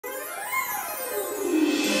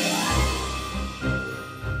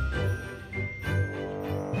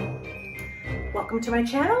Welcome to my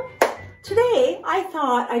channel. Today I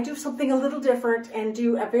thought I'd do something a little different and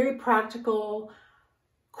do a very practical,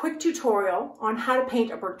 quick tutorial on how to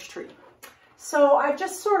paint a birch tree. So I've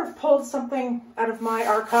just sort of pulled something out of my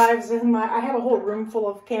archives and I have a whole room full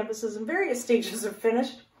of canvases in various stages of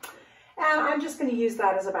finished. And I'm just going to use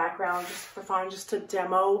that as a background just for fun, just to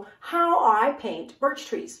demo how I paint birch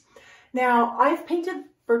trees. Now, I've painted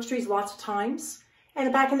birch trees lots of times.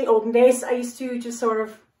 And back in the olden days, I used to just sort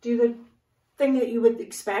of do the thing that you would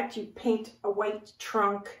expect. You'd paint a white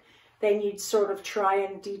trunk, then you'd sort of try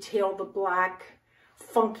and detail the black,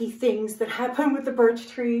 funky things that happen with the birch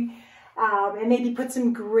tree, and maybe put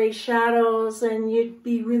some gray shadows, and you'd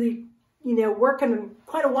be really, working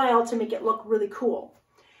quite a while to make it look really cool.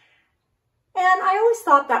 And I always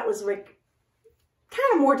thought that was like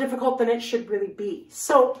kind of more difficult than it should really be.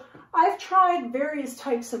 So I've tried various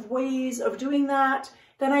types of ways of doing that.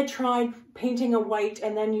 Then I tried painting a white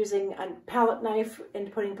and then using a palette knife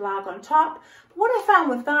and putting black on top. But what I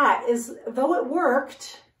found with that is, though it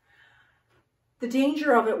worked, the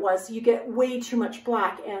danger of it was you get way too much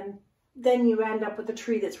black and then you end up with a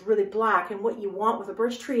tree that's really black. And what you want with a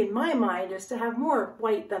birch tree, in my mind, is to have more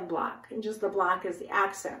white than black, and just the black as the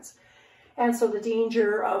accents. And so the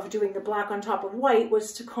danger of doing the black on top of white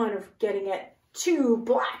was to kind of getting it too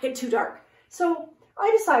black and too dark. So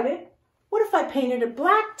I decided, what if I painted a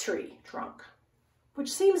black tree trunk?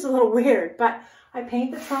 Which seems a little weird, but I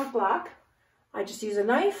paint the trunk black. I just use a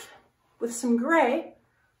knife with some gray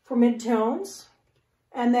for mid-tones,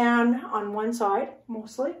 and then on one side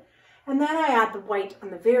mostly, and then I add the white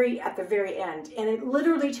on at the very end. And it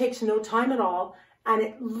literally takes no time at all, and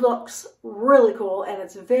it looks really cool, and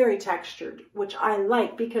it's very textured, which I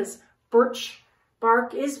like because birch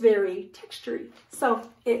bark is very textured, so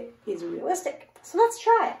it is realistic. So let's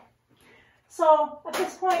try it. So at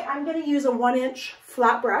this point, I'm going to use a 1-inch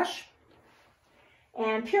flat brush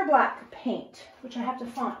and pure black paint, which I have to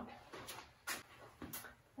find.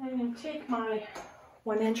 I'm going to take my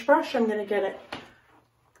 1-inch brush. I'm going to get it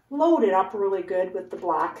loaded up really good with the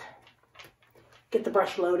black. Get the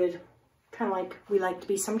brush loaded, kind of like we like to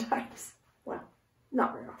be sometimes. Well,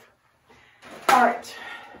 not very often. All right.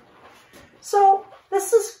 So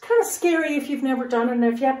this is kind of scary if you've never done it, and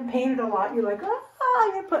if you haven't painted a lot, you're like,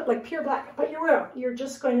 I'm going to put like pure black, but you will. You're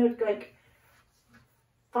just going to like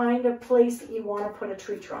find a place that you want to put a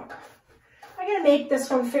tree trunk. I'm going to make this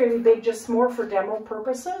one fairly big, just more for demo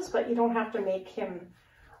purposes, but you don't have to make him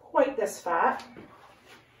quite this fat.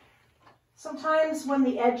 Sometimes when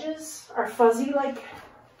the edges are fuzzy, like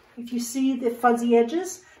if you see the fuzzy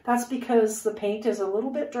edges, that's because the paint is a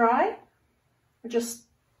little bit dry, or just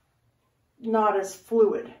not as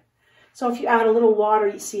fluid. So if you add a little water,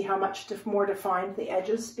 you see how much more defined the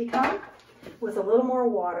edges become with a little more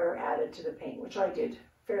water added to the paint, which I did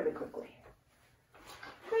fairly quickly.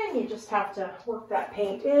 Then you just have to work that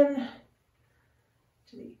paint in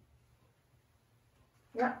to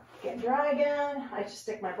the, get dry again. I just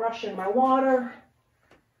stick my brush in my water,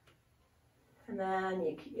 and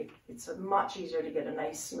then it's much easier to get a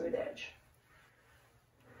nice smooth edge.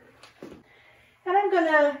 And I'm going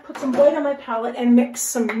to put some white on my palette and mix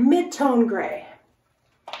some mid-tone gray.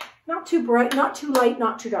 Not too bright, not too light,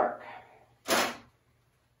 not too dark.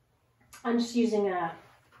 I'm just using a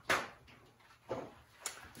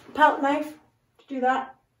palette knife to do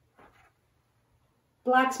that.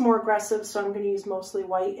 Black's more aggressive, so I'm going to use mostly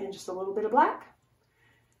white and just a little bit of black.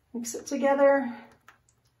 Mix it together.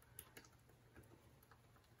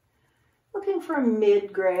 Looking for a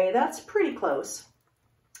mid-gray. That's pretty close.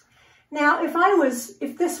 Now,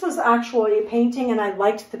 if this was actually a painting and I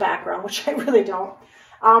liked the background, which I really don't,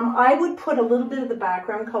 I would put a little bit of the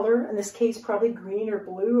background color, in this case probably green or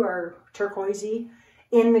blue or turquoisey,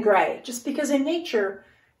 in the gray. Just because in nature,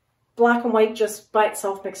 black and white just by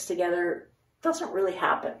itself mixed together doesn't really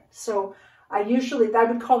happen. So I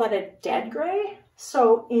would call that a dead gray.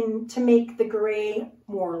 So to make the gray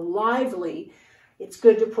more lively, it's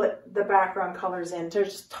good to put the background colors in to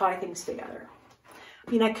just tie things together. I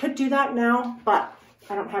mean, I could do that now, but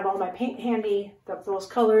I don't have all my paint handy, those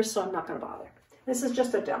colors, so I'm not going to bother. This is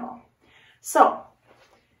just a demo. So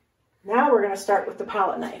now we're going to start with the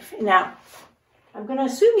palette knife. Now, I'm going to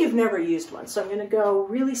assume you've never used one, so I'm going to go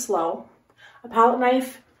really slow. A palette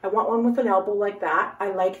knife, I want one with an elbow like that. I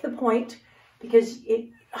like the point because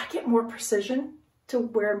I get more precision to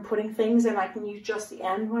where I'm putting things, and I can use just the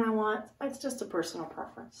end when I want. It's just a personal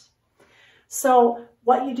preference. So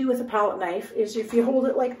what you do with a palette knife is if you hold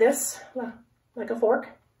it like this, like a fork,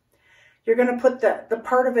 you're going to put the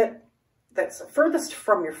part of it that's furthest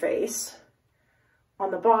from your face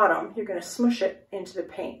on the bottom. You're going to smush it into the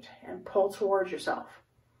paint and pull towards yourself.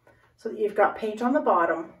 so that you've got paint on the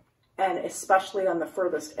bottom and especially on the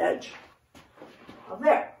furthest edge of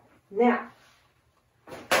there. Now,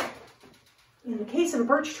 in the case of a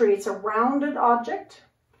birch tree, it's a rounded object.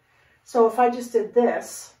 So if I just did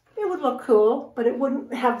this, it would look cool, but it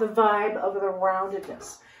wouldn't have the vibe of the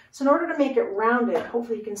roundedness. So in order to make it rounded,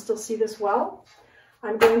 hopefully you can still see this well,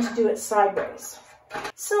 I'm going to do it sideways.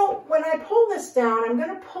 So when I pull this down, I'm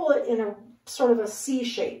going to pull it in a sort of a C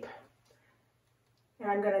shape. And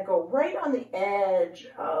I'm going to go right on the edge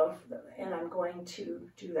of, and I'm going to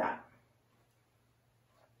do that.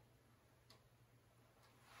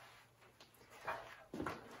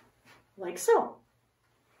 Like so.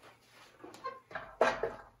 And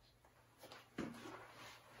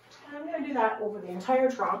I'm going to do that over the entire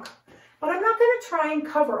trunk, but I'm not going to try and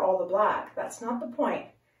cover all the black. That's not the point.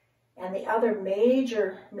 And the other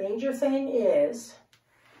major thing is,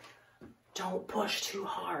 don't push too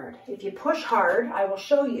hard. If you push hard, I will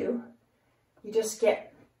show you, you just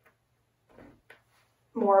get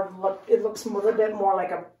more of look. It looks a little bit more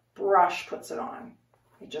like a brush puts it on.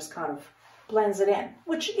 It just kind of blends it in,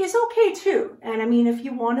 which is okay too. And I mean, if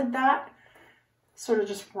you wanted that sort of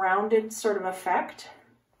just rounded sort of effect,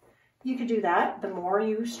 you could do that. The more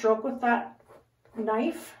you stroke with that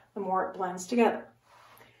knife, the more it blends together.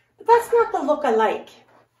 But that's not the look I like.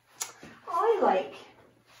 I like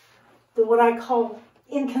the what I call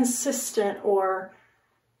inconsistent, or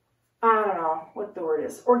I don't know what the word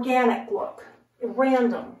is, organic look,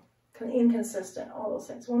 random, inconsistent, all those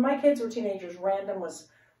things. When my kids were teenagers, random was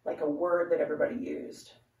like a word that everybody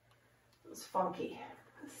used. It was funky.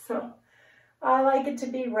 So I like it to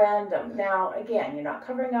be random. Now, again, you're not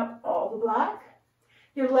covering up all the black.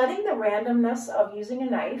 You're letting the randomness of using a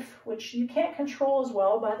knife, which you can't control as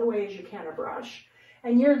well, by the way, as you can a brush.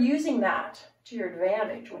 And you're using that to your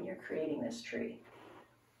advantage when you're creating this tree.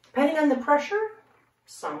 Depending on the pressure,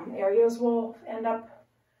 some areas will end up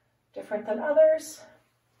different than others.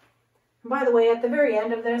 And by the way, at the very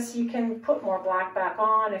end of this, you can put more black back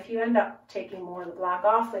on. If you end up taking more of the black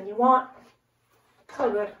off than you want,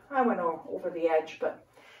 so good. I went over the edge, but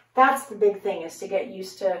that's the big thing, is to get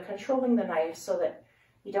used to controlling the knife so that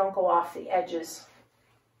you don't go off the edges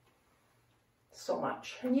so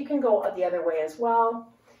much. And you can go the other way as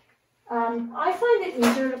well. I find it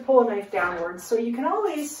easier to pull a knife downwards, so you can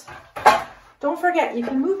always, don't forget, you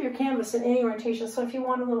can move your canvas in any orientation. So if you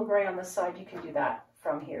want a little gray on this side, you can do that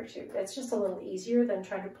from here too. It's just a little easier than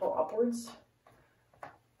trying to pull upwards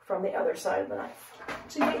from the other side of the knife.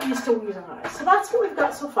 So you get used to using a knife. So that's what we've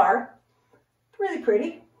got so far. Really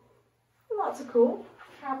pretty. Lots of cool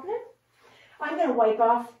happening. I'm going to wipe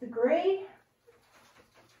off the gray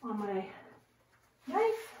on my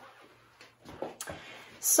knife.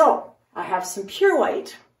 So I have some pure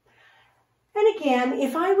white. And again,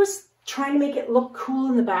 if I was trying to make it look cool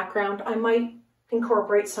in the background, I might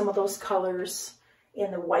incorporate some of those colors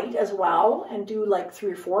in the white as well and do like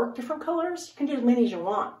 3 or 4 different colors. You can do as many as you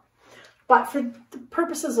want. But for the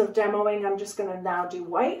purposes of demoing, I'm just going to now do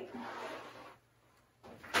white.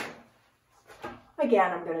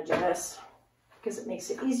 Again, I'm going to do this because it makes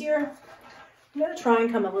it easier. I'm going to try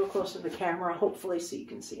and come a little closer to the camera, hopefully, so you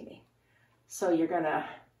can see me. So you're going to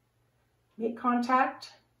make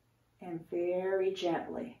contact and very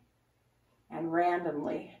gently and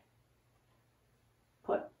randomly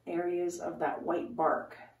put areas of that white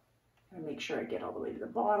bark. And make sure I get all the way to the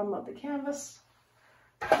bottom of the canvas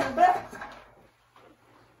a little bit.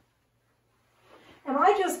 And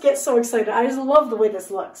I just get so excited. I just love the way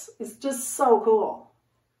this looks. It's just so cool.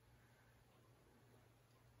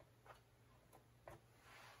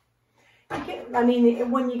 I mean,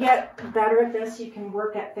 when you get better at this, you can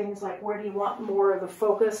work at things like where do you want more of the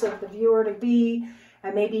focus of the viewer to be,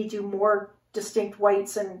 and maybe do more distinct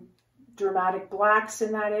whites and dramatic blacks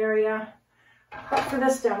in that area. But for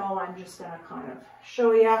this demo, I'm just going to kind of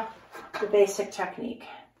show you the basic technique.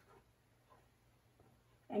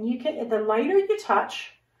 And you can, the lighter you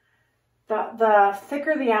touch, the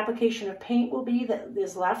thicker the application of paint will be that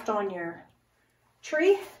is left on your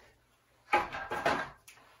tree.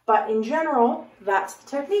 But in general, that's the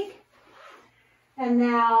technique. And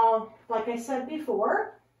now, like I said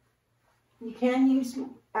before, you can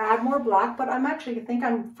add more black, but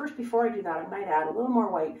first before I do that, I might add a little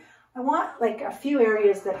more white. I want like a few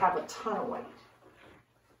areas that have a ton of white.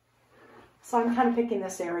 So I'm kind of picking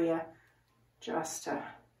this area just to have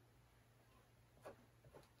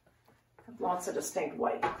lots of distinct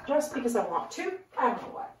white, just because I want to. I don't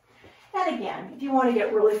know why. And again, if you want to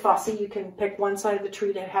get really fussy, you can pick one side of the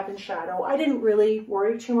tree to have in shadow. I didn't really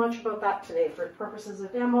worry too much about that today. For purposes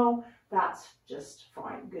of demo, that's just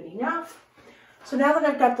fine, good enough. So now that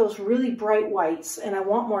I've got those really bright whites and I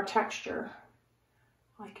want more texture,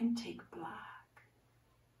 I can take black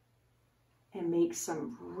and make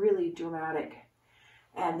some really dramatic.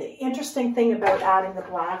 And the interesting thing about adding the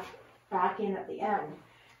black back in at the end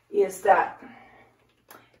is that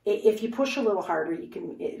if you push a little harder,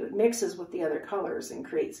 it mixes with the other colors and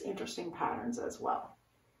creates interesting patterns as well.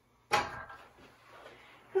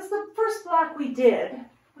 Because the first black we did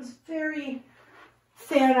was very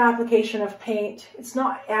thin application of paint. It's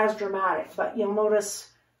not as dramatic, but you'll notice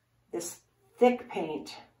this thick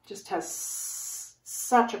paint just has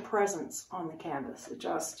such a presence on the canvas. It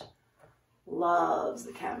just loves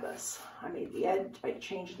the canvas. I made the edge, I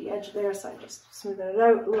changed the edge there, so I just smoothed it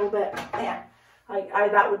out a little bit. Yeah,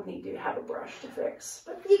 that would need to have a brush to fix,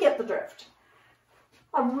 but you get the drift.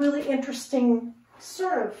 A really interesting,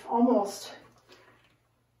 sort of almost,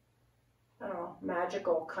 I don't know,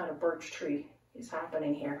 magical kind of birch tree is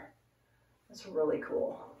happening here. It's really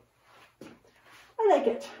cool. I like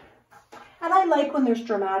it. And I like when there's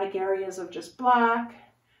dramatic areas of just black,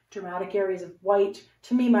 dramatic areas of white.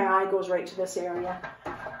 To me, my eye goes right to this area.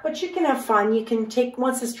 But you can have fun. You can take,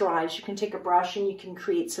 once this dries, you can take a brush and you can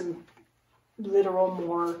create some literal,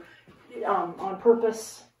 more on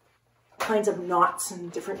purpose kinds of knots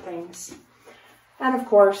and different things. And of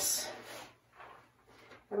course,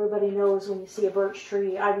 everybody knows when you see a birch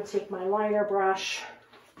tree, I would take my liner brush,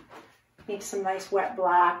 make some nice wet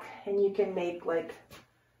black, and you can make like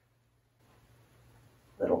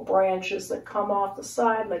little branches that come off the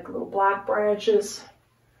side, like little black branches.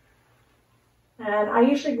 And I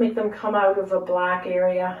usually make them come out of a black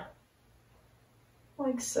area,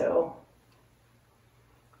 like so,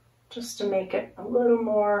 just to make it a little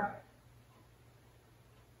more,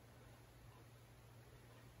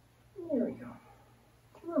 there we go,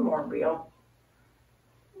 a little more real.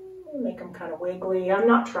 Make them kind of wiggly. I'm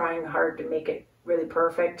not trying hard to make it really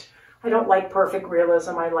perfect. I don't like perfect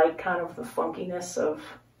realism. I like kind of the funkiness of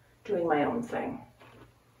doing my own thing.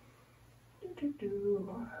 And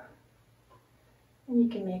you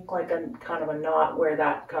can make like a kind of a knot where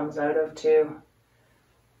that comes out of too,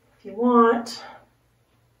 if you want.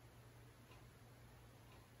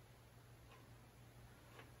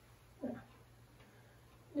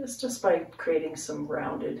 Just by creating some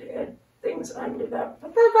rounded things under that.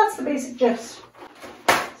 But that's the basic gist.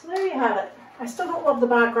 So there you have it. I still don't love the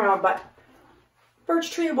background, but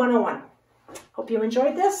Birch Tree 101. Hope you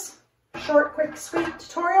enjoyed this short, quick, sweet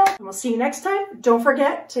tutorial. And we'll see you next time. Don't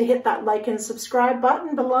forget to hit that like and subscribe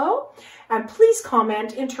button below. And please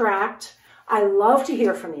comment, interact. I love to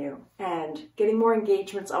hear from you. And getting more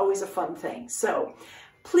engagement is always a fun thing. So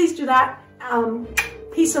please do that.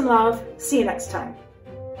 Peace and love. See you next time.